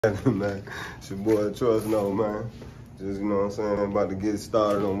Man, it's your boy Trust No, man. Just, you know what I'm saying, I'm about to get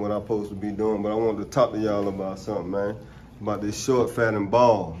started on what I'm supposed to be doing, but I wanted to talk to y'all about something, man. About this short, fat, and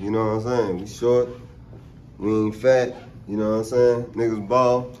bald, you know what I'm saying? We short, we ain't fat, you know what I'm saying? Niggas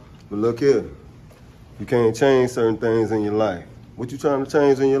bald, but look here. You can't change certain things in your life. What you trying to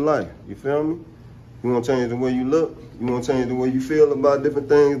change in your life? You feel me? You want to change the way you look? You want to change the way you feel about different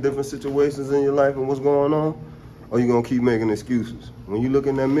things, different situations in your life and what's going on? Or you gonna keep making excuses? When you look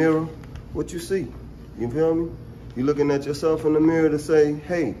in that mirror, what you see? You feel me? You looking at yourself in the mirror to say,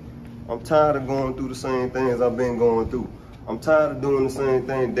 hey, I'm tired of going through the same things I've been going through. I'm tired of doing the same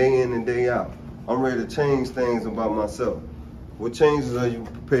thing day in and day out. I'm ready to change things about myself. What changes are you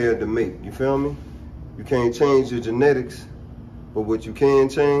prepared to make? You feel me? You can't change your genetics, but what you can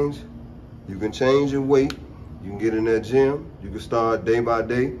change, you can change your weight. You can get in that gym. You can start day by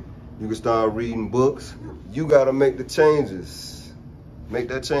day. You can start reading books. You gotta make the changes. Make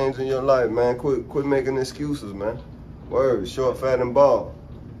that change in your life, man. Quit making excuses, man. Word, short, fat, and bald.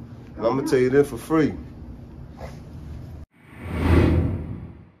 And I'm gonna tell you this for free.